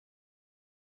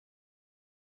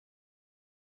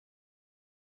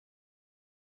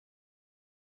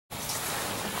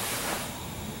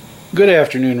Good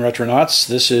afternoon, Retronauts.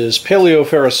 This is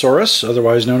Paleoferrosaurus,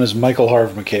 otherwise known as Michael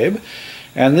Harv McCabe,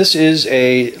 and this is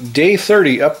a Day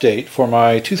 30 update for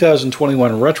my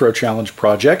 2021 Retro Challenge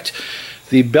project,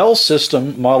 the Bell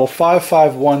System Model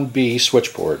 551B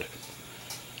Switchboard.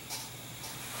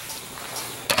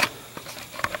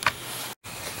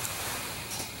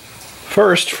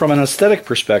 First, from an aesthetic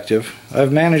perspective,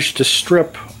 I've managed to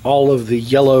strip all of the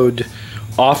yellowed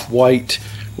off-white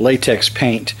latex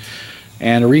paint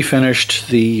and refinished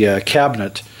the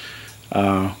cabinet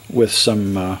with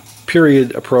some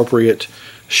period-appropriate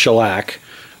shellac.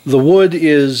 The wood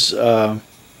is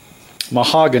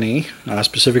mahogany,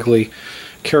 specifically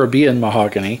Caribbean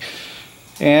mahogany,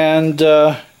 and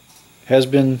has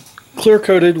been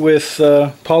clear-coated with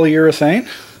polyurethane.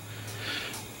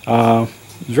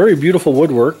 Very beautiful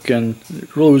woodwork, and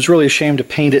it was really a shame to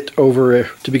paint it over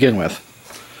to begin with.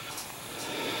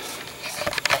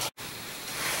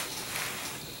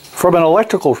 From an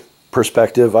electrical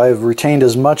perspective, I've retained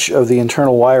as much of the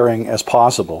internal wiring as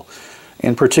possible.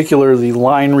 In particular, the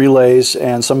line relays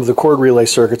and some of the cord relay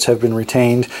circuits have been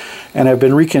retained and have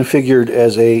been reconfigured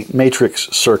as a matrix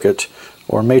circuit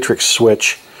or matrix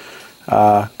switch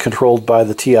controlled by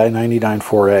the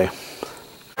TI-994A.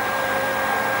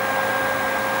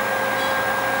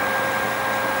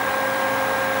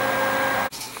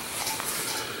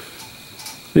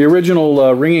 The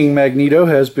original ringing magneto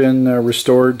has been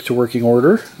restored to working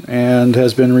order and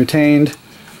has been retained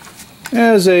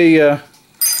as a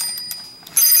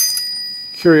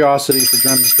curiosity for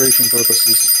demonstration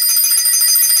purposes.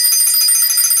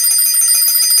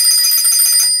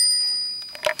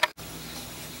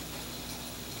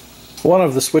 One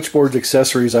of the switchboard's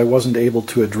accessories I wasn't able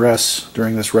to address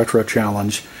during this retro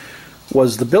challenge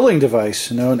was the billing device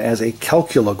known as a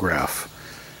calculograph.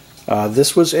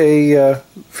 This was a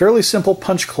fairly simple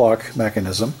punch clock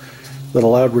mechanism that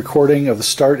allowed recording of the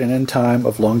start and end time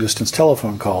of long-distance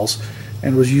telephone calls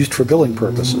and was used for billing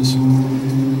purposes.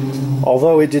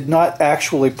 Although it did not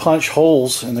actually punch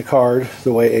holes in the card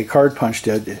the way a card punch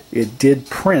did, it did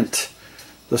print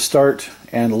the start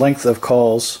and length of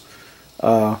calls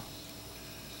as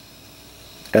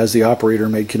the operator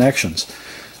made connections.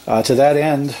 To that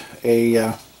end,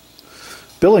 a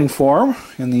billing form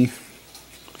in the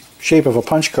shape of a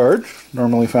punch card,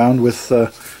 normally found with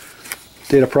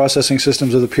data processing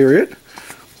systems of the period,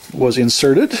 was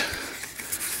inserted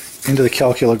into the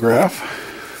calculograph,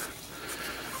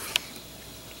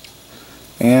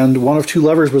 and one of two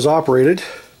levers was operated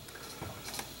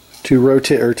to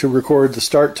rotate or to record the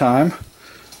start time,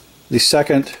 the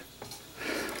second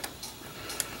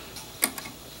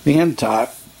the end time,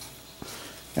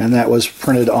 and that was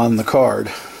printed on the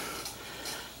card.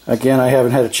 Again, I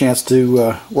haven't had a chance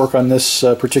to work on this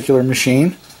particular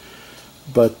machine,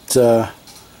 but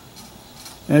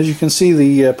as you can see,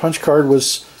 the punch card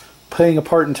was playing a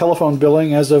part in telephone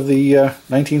billing as of the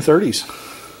 1930s.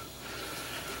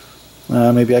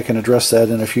 Maybe I can address that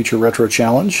in a future retro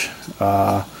challenge.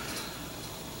 But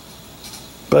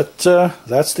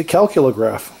that's the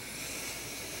calculograph.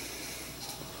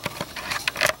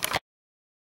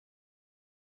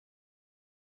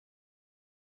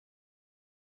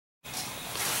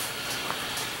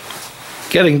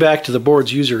 Getting back to the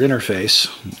board's user interface,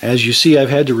 as you see, I've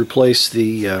had to replace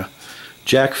the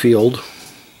jack field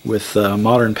with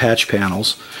modern patch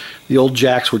panels. The old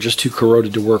jacks were just too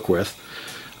corroded to work with.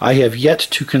 I have yet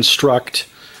to construct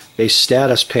a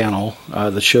status panel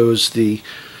that shows the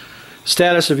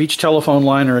status of each telephone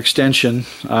line or extension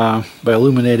by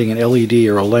illuminating an LED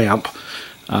or a lamp.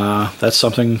 That's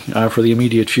something for the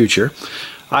immediate future.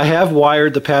 I have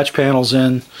wired the patch panels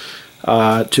in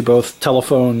to both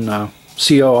telephone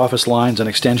CO office lines and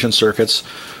extension circuits,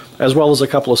 as well as a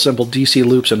couple of simple DC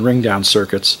loops and ring down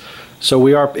circuits, so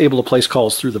we are able to place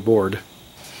calls through the board.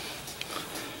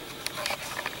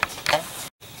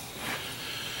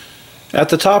 At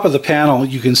the top of the panel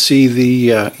you can see the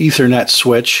Ethernet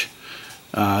switch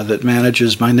that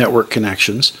manages my network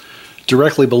connections.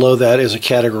 Directly below that is a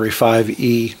Category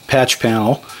 5E patch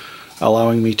panel,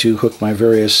 allowing me to hook my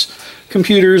various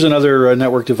computers and other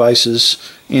network devices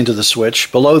into the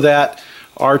switch. Below that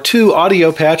are two audio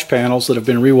patch panels that have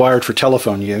been rewired for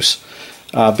telephone use.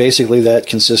 Basically, that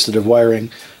consisted of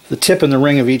wiring the tip and the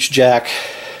ring of each jack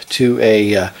to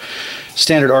a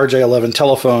standard RJ11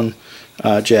 telephone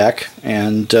jack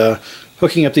and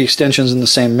hooking up the extensions in the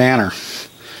same manner.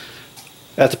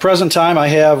 At the present time, I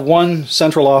have one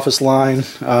central office line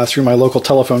through my local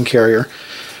telephone carrier.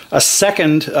 A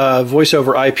second voice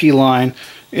over IP line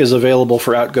is available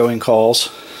for outgoing calls,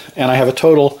 and I have a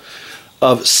total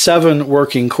of 7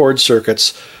 working cord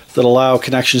circuits that allow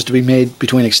connections to be made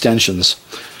between extensions.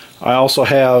 I also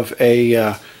have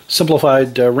a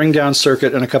simplified ring down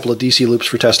circuit and a couple of DC loops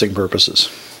for testing purposes.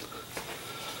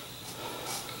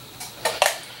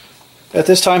 At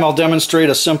this time I'll demonstrate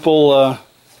a simple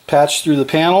patch through the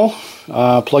panel,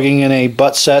 plugging in a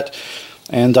butt set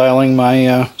and dialing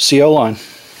my CO line.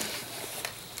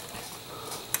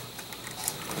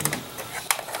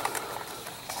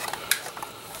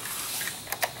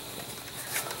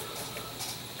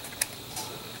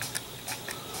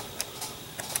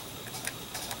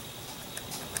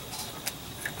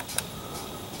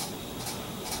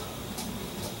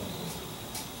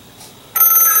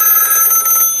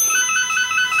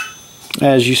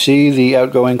 As you see, the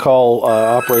outgoing call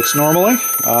operates normally.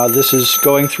 This is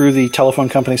going through the telephone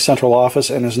company's central office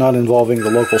and is not involving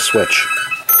the local switch.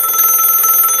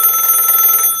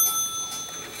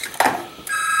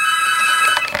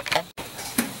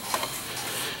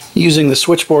 Using the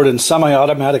switchboard in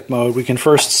semi-automatic mode, we can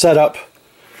first set up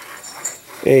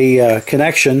a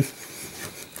connection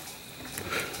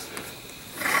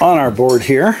on our board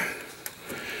here.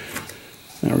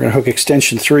 And we're going to hook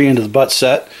extension 3 into the butt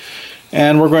set.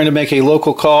 And we're going to make a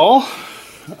local call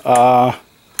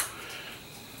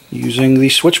using the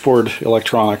switchboard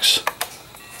electronics.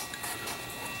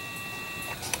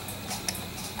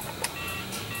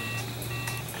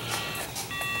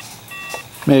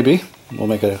 Maybe we'll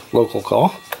make a local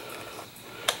call.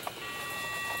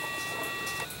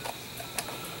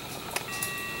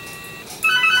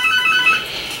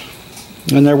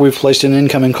 And there we've placed an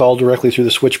incoming call directly through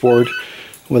the switchboard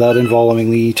without involving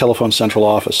the telephone central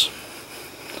office.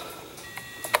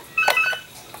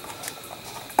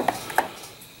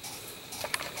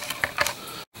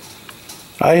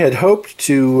 I had hoped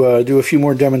to do a few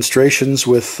more demonstrations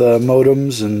with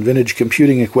modems and vintage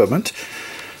computing equipment,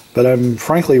 but I'm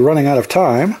frankly running out of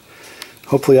time.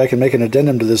 Hopefully I can make an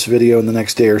addendum to this video in the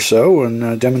next day or so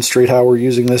and demonstrate how we're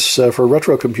using this for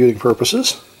retro computing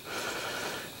purposes.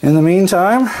 In the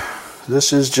meantime,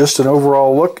 this is just an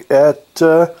overall look at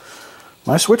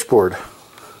my switchboard.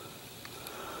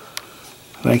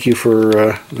 Thank you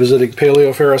for visiting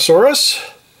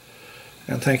Paleoferrosaurus,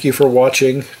 and thank you for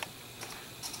watching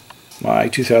my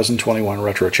 2021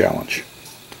 Retro Challenge.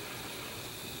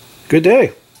 Good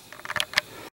day.